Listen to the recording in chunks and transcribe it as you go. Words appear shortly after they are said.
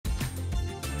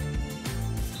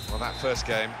that first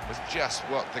game was just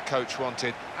what the coach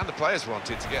wanted and the players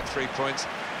wanted, to get 3 points.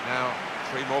 Now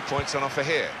 3 more points on offer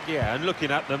here. Yeah, and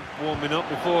looking at them warming up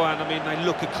beforehand, I mean, they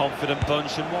look a confident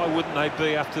bunch, and why wouldn't they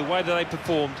be after the way that they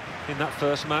performed in that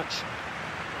first match?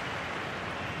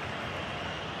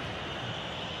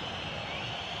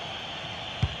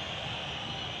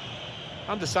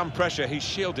 Under some pressure, he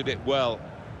shielded it well.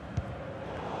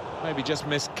 Maybe just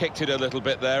kicked it a little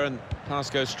bit there, and pass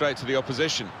goes straight to the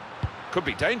opposition. Could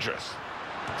be dangerous.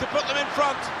 To put them in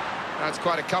front. That's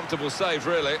quite a comfortable save,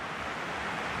 really.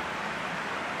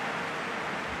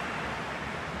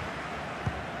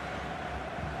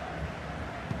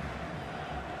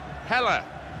 Heller.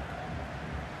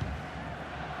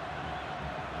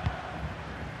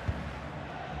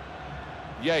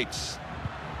 Yates.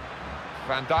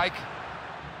 Van Dijk.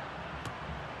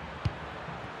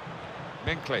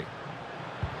 Minkley.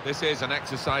 This is an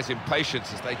exercise in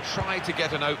patience as they try to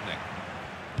get an opening.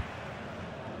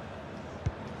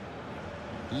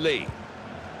 Lee.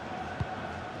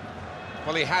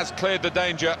 Well, he has cleared the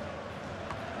danger.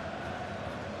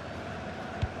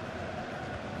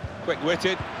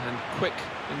 Quick-witted and quick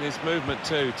in his movement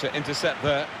too to intercept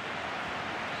there.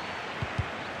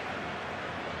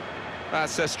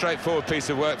 That's a straightforward piece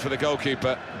of work for the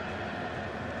goalkeeper.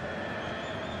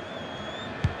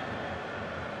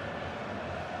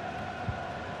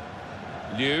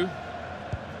 Liu.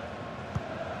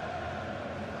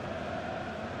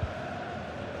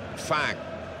 Fang.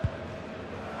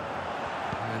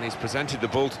 And he's presented the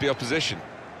ball to the opposition.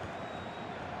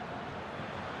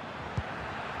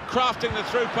 Crafting the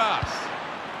through pass.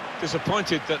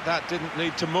 Disappointed that that didn't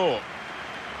lead to more.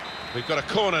 We've got a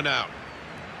corner now.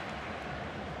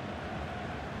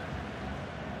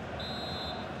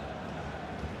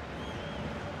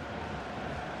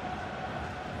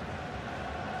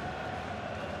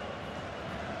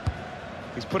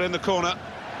 He's put in the corner,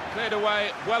 cleared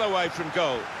away, well away from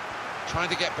goal. Trying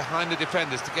to get behind the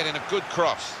defenders to get in a good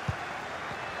cross.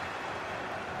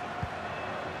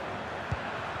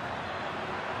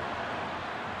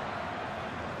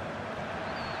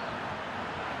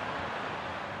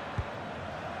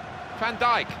 Van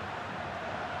Dijk.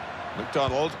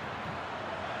 McDonald.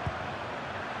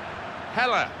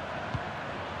 Heller.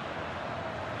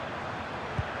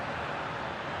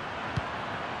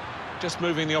 Just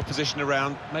moving the opposition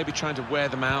around, maybe trying to wear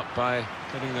them out by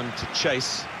getting them to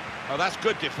chase. Oh, that's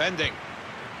good defending.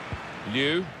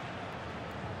 Liu.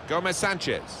 Gomez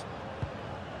Sanchez.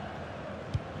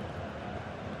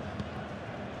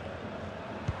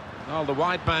 Oh, the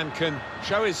wide man can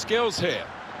show his skills here.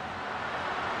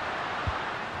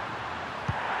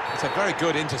 It's a very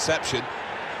good interception.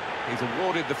 He's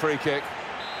awarded the free kick.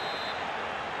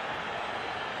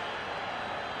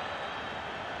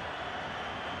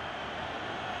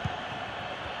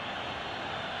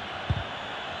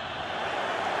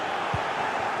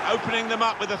 Opening them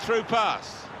up with a through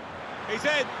pass. He's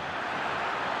in.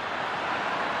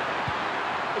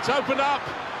 It's opened up.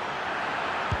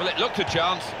 Well, it looked a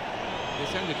chance.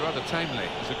 It's ended rather tamely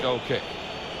as a goal kick.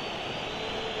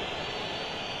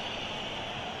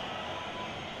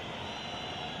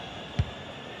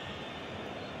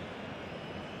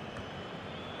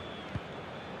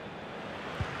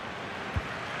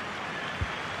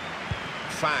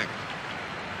 Fang.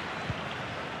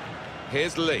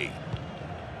 Here's Lee.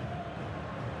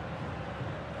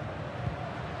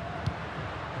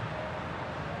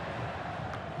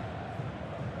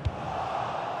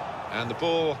 And the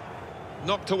ball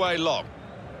knocked away long.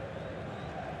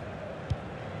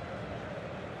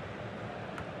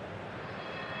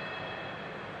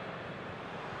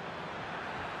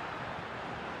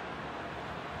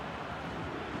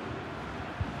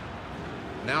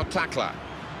 Now tackler.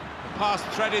 The pass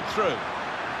threaded through.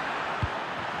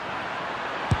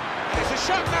 It's a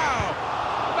shot now.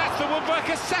 That's the woodwork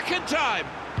a second time.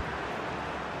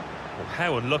 Well,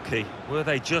 how unlucky were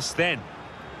they just then?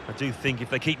 I do think if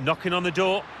they keep knocking on the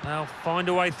door, they'll find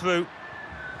a way through.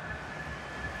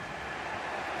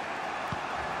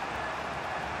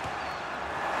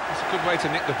 It's a good way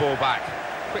to nick the ball back.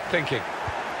 Quick thinking.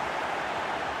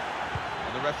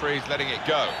 And the referee's letting it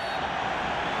go.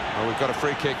 Well, we've got a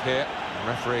free kick here. The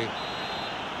referee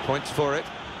points for it.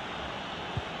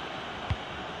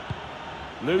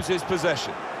 Loses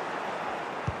possession.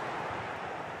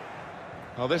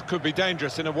 Well, this could be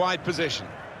dangerous in a wide position.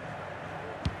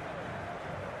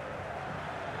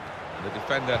 The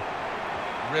defender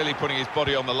really putting his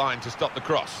body on the line to stop the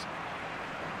cross.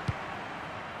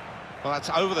 Well,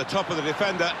 that's over the top of the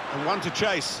defender and one to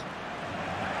chase.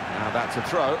 Now that's a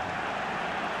throw.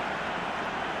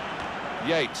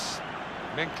 Yates.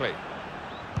 Minkley.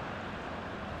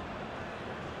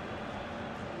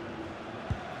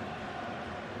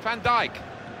 Van Dijk.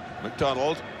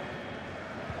 McDonald.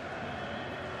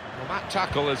 Well, that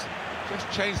tackle has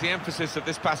just changed the emphasis of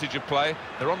this passage of play.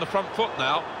 They're on the front foot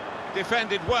now.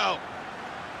 Defended well.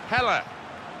 Heller.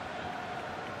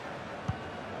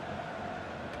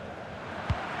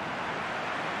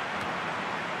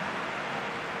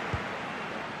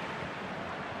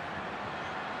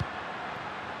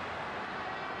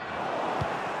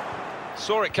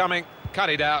 Saw it coming, cut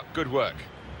it out, good work.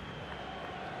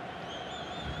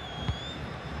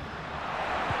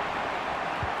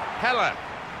 Heller,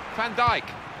 Van Dijk.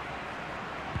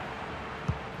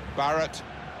 Barrett.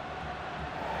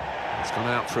 It's gone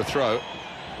out for a throw.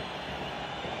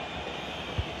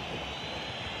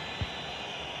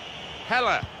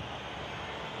 Heller.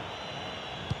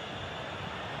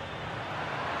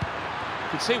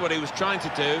 Could see what he was trying to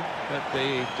do, but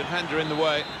the defender in the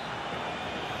way.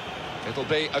 It'll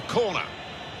be a corner.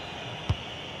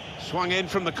 Swung in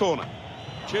from the corner.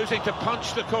 Choosing to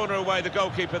punch the corner away, the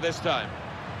goalkeeper this time.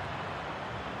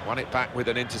 Won it back with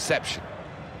an interception.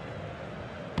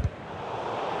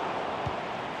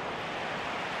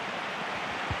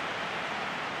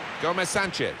 Gomez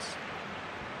Sanchez.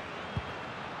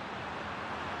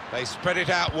 They spread it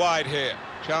out wide here.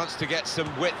 Chance to get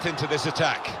some width into this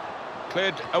attack.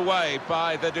 Cleared away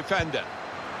by the defender.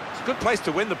 It's a good place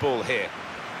to win the ball here.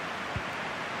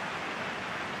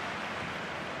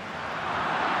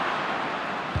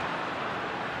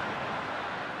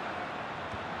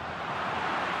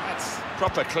 That's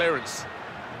proper clearance.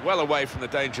 Well away from the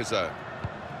danger zone.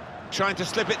 Trying to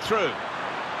slip it through.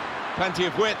 Plenty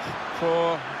of width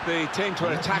for the team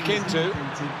to attack into.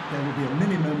 There will be a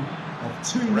minimum of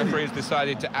 2 minutes. The referee has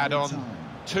decided to add on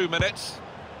 2 minutes.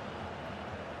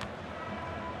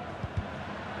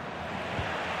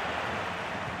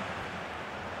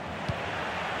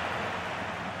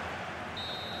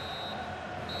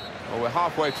 Well, we're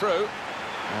halfway through,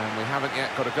 and we haven't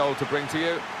yet got a goal to bring to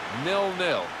you.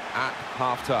 0-0 at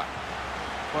half-time.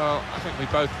 Well, I think we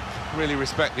both really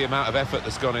respect the amount of effort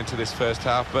that's gone into this first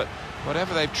half, but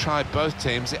whatever they've tried, both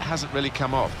teams, it hasn't really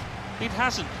come off. It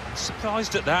hasn't.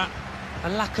 Surprised at that. A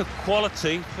lack of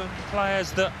quality from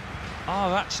players that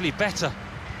are actually better.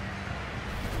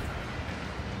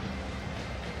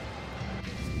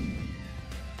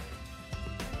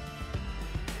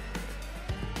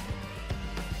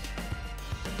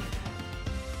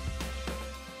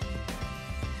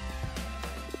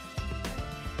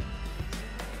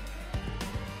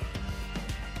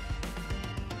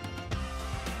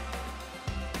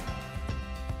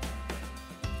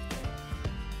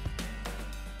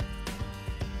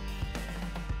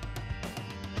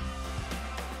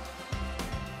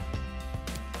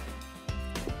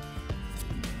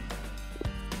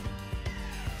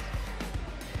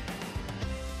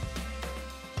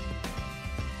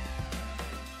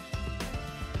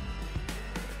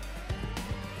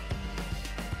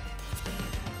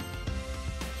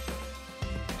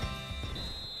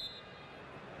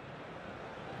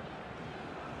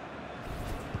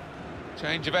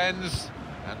 Change of ends,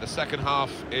 and the second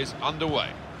half is underway.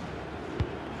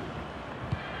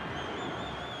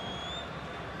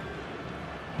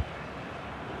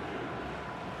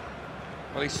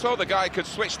 Well, he saw the guy could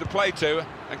switch the play to,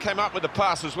 and came up with the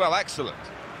pass as well. Excellent.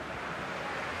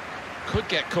 Could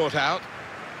get caught out.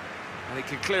 And he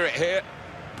can clear it here.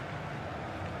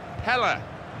 Heller.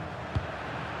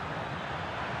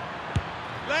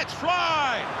 Let's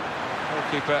fly!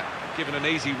 Goalkeeper given an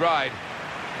easy ride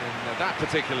in that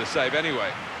particular save anyway.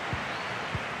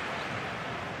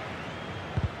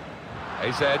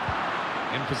 AZ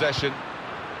in possession.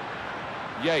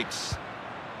 Yates.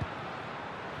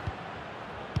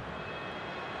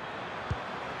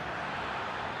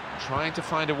 Trying to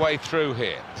find a way through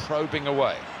here, probing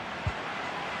away.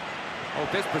 Oh,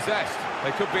 dispossessed.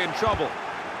 They could be in trouble.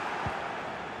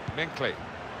 Minkley.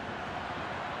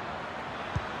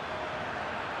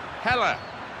 Heller.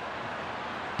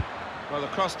 Well, the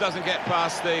cross doesn't get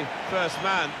past the first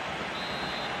man.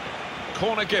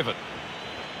 Corner given.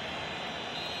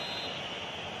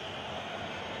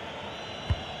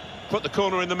 Put the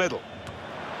corner in the middle.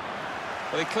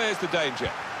 Well, he clears the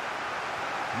danger.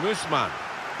 Musman.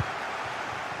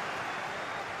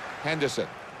 Henderson.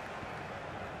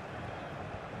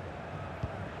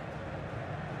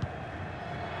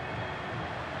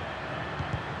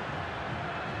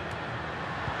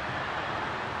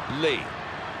 Lee.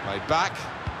 Played back.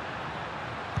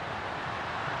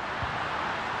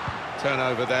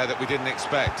 Turnover there that we didn't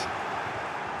expect.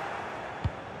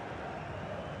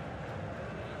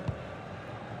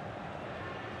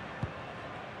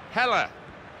 Heller.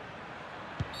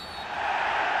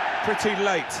 Pretty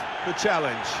late, the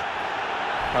challenge.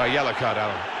 Oh, yellow card,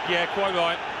 Alan. Yeah, quite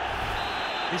right.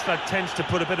 This lad tends to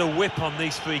put a bit of whip on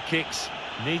these free kicks.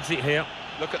 Needs it here.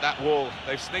 Look at that wall.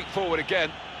 They've sneaked forward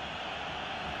again.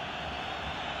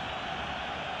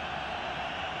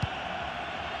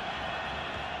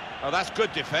 Oh, that's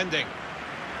good defending.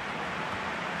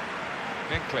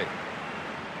 Dinkley.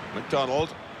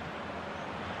 McDonald.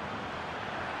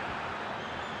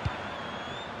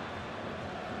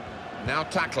 Now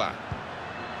tackler.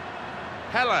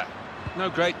 Heller. No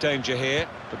great danger here,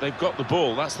 but they've got the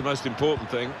ball. That's the most important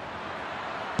thing.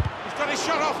 He's got his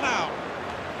shot off now.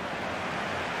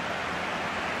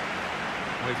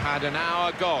 We've had an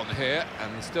hour gone here,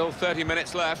 and still 30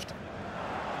 minutes left.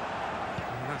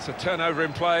 And that's a turnover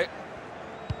in play.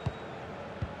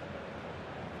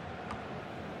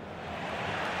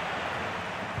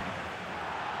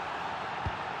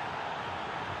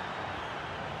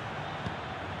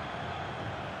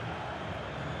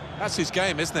 That's his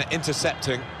game, isn't it?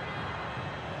 Intercepting.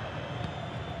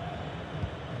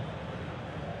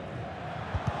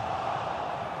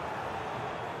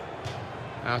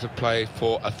 Out of play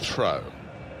for a throw.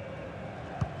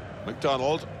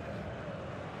 McDonald.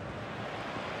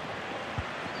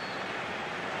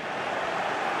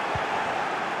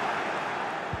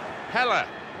 Heller.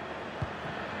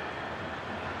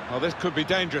 Oh, this could be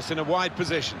dangerous in a wide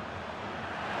position.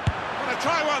 Want to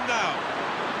try one now.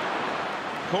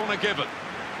 Corner given.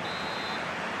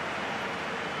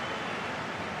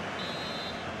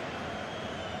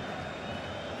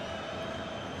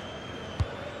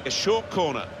 A short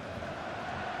corner.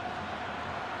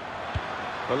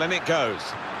 Well, in it goes.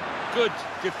 Good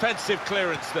defensive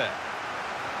clearance there.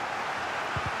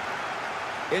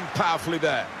 In powerfully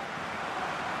there.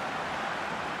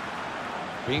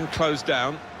 Being closed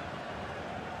down.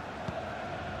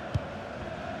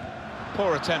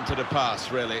 Poor attempt at a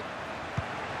pass, really.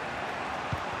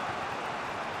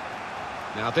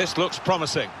 Now this looks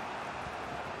promising.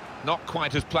 Not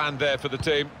quite as planned there for the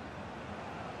team.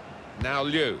 Now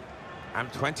Liu.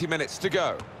 And 20 minutes to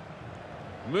go.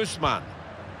 Musman.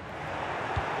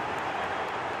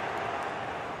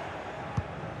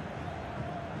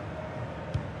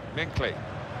 Minkley.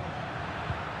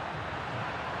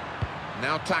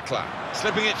 Now tackler.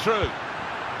 Slipping it through.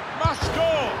 Must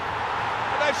score!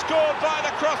 And they've scored by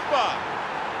the crossbar.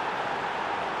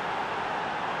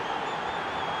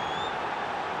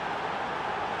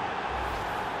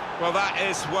 Well, that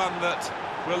is one that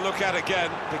we'll look at again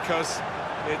because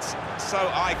it's so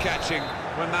eye-catching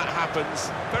when that happens.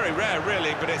 Very rare,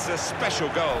 really, but it's a special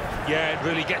goal. Yeah, it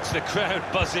really gets the crowd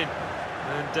buzzing.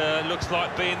 And looks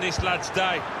like being this lad's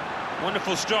day.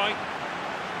 Wonderful strike.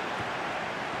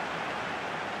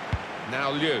 Now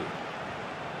Liu.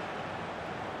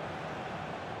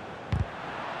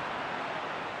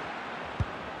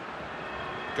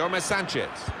 Gomez Sanchez.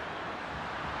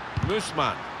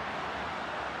 Musman.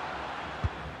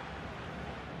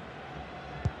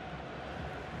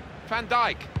 Van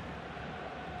Dijk.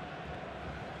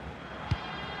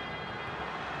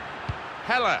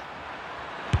 Heller.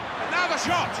 And now the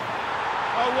shot.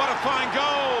 Oh, what a fine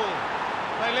goal.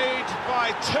 They lead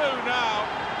by 2 now.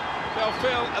 They'll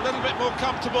feel a little bit more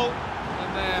comfortable,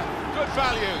 and they're good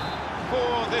value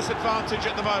for this advantage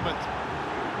at the moment.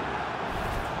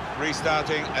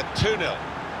 Restarting at 2-0.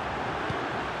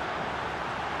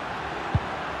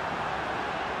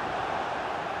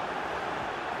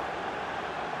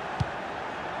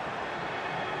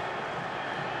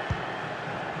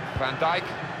 Van Dijk.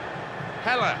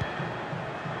 Heller.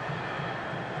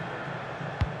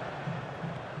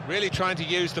 Really trying to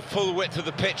use the full width of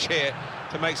the pitch here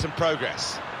to make some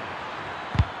progress.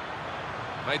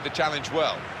 Made the challenge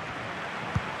well.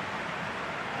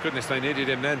 Goodness, they needed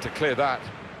him then to clear that.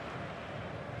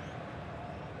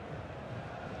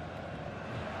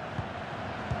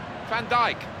 Van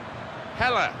Dijk.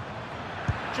 Heller.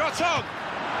 Shot on!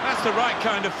 That's the right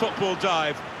kind of football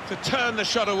dive to turn the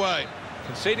shot away.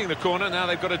 Conceding the corner, now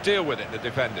they've got to deal with it, the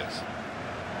defenders.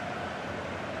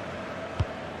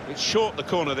 It's short the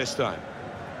corner this time.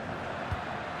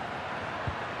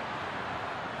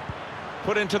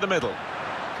 Put into the middle.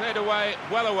 Cleared away,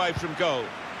 well away from goal.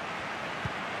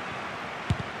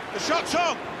 The shot's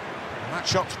on! And that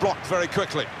shot's blocked very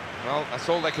quickly. Well, that's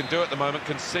all they can do at the moment,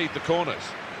 concede the corners.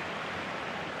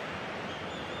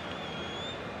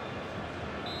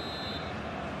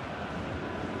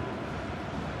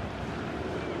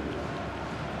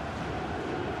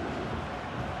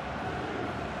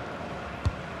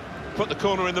 Put the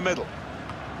corner in the middle.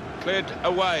 Cleared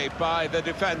away by the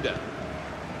defender.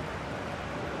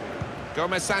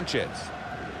 Gomez Sanchez.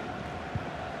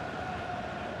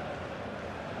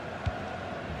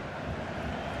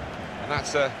 And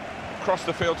that's across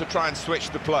the field to try and switch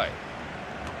the play.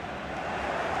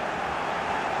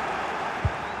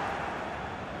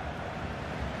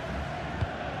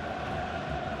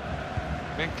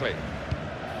 Minkley,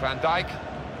 Van Dijk.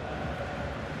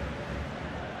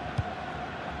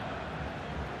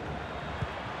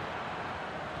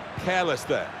 Careless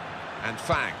there, and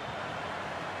Fang.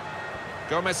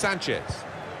 Gomez Sanchez.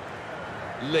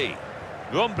 Lee.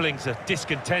 Rumblings of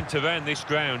discontent around this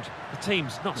ground. The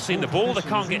team's not seen the ball, they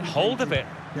can't get hold of it.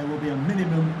 There will be a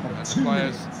minimum of And 2 the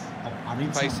players minutes of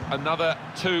added face time. another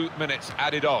 2 minutes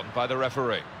added on by the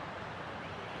referee.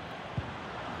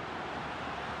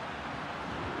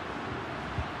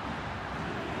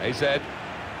 AZ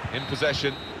in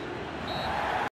possession.